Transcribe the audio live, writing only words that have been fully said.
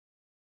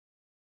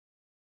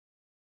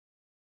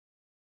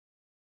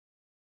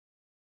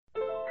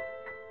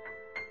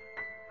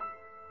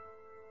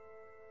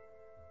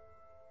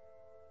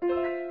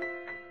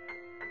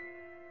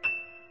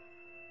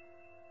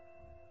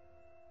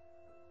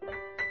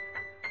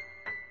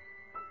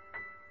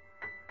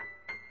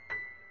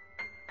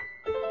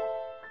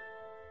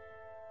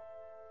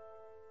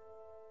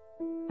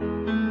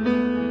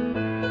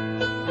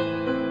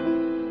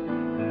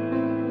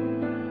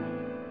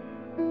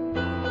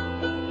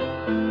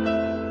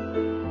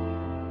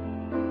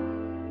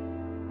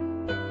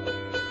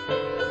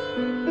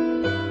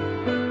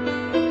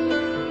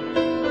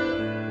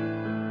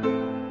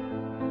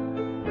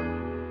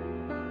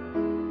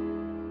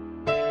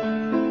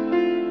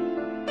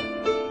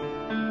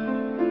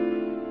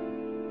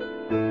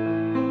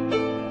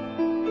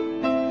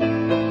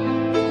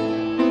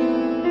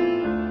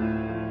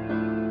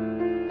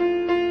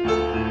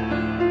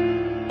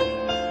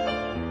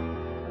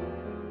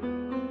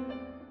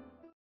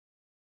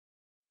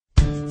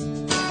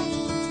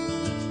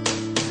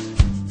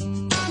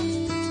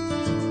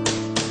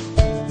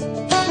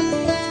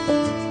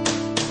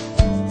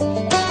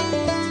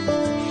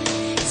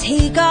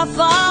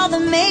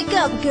Wake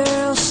up,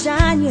 girl,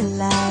 shine your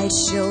light,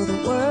 show the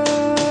world.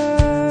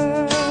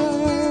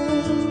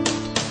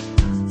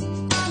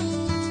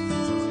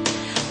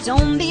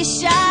 Don't be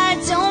shy,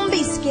 don't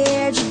be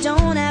scared, you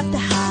don't have to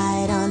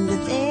hide under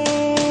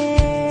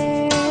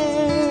there.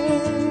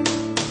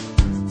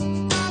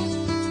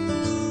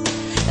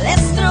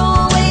 Let's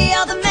throw away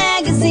all the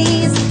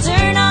magazines and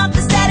turn off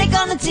the static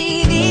on the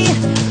TV.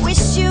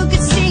 Wish you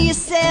could see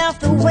yourself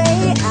the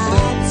way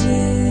I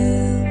do.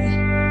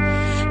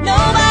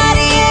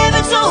 Nobody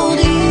ever told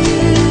you.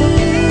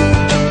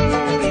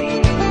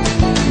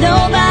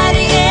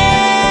 Nobody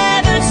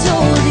ever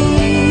told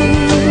you.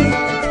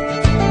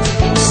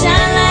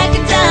 Shine like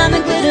a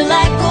diamond, glitter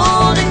like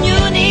gold, and you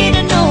need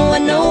to know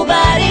what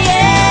nobody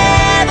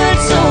ever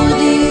told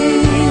you.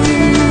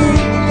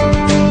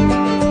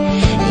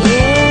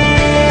 Yeah.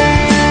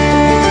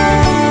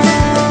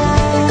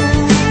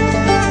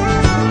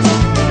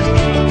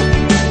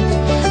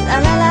 La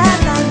la la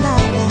la la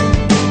la.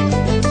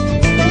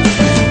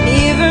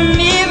 Mirror,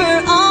 mirror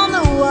on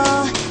the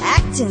wall,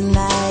 acting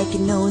like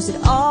it knows it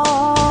all.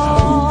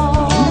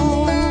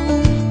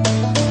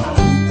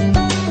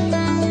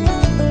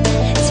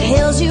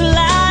 Tells you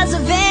lies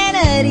of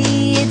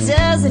vanity, it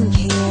doesn't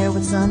care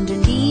what's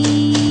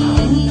underneath.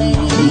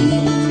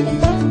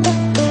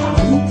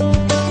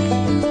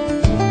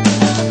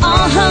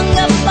 All hung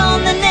up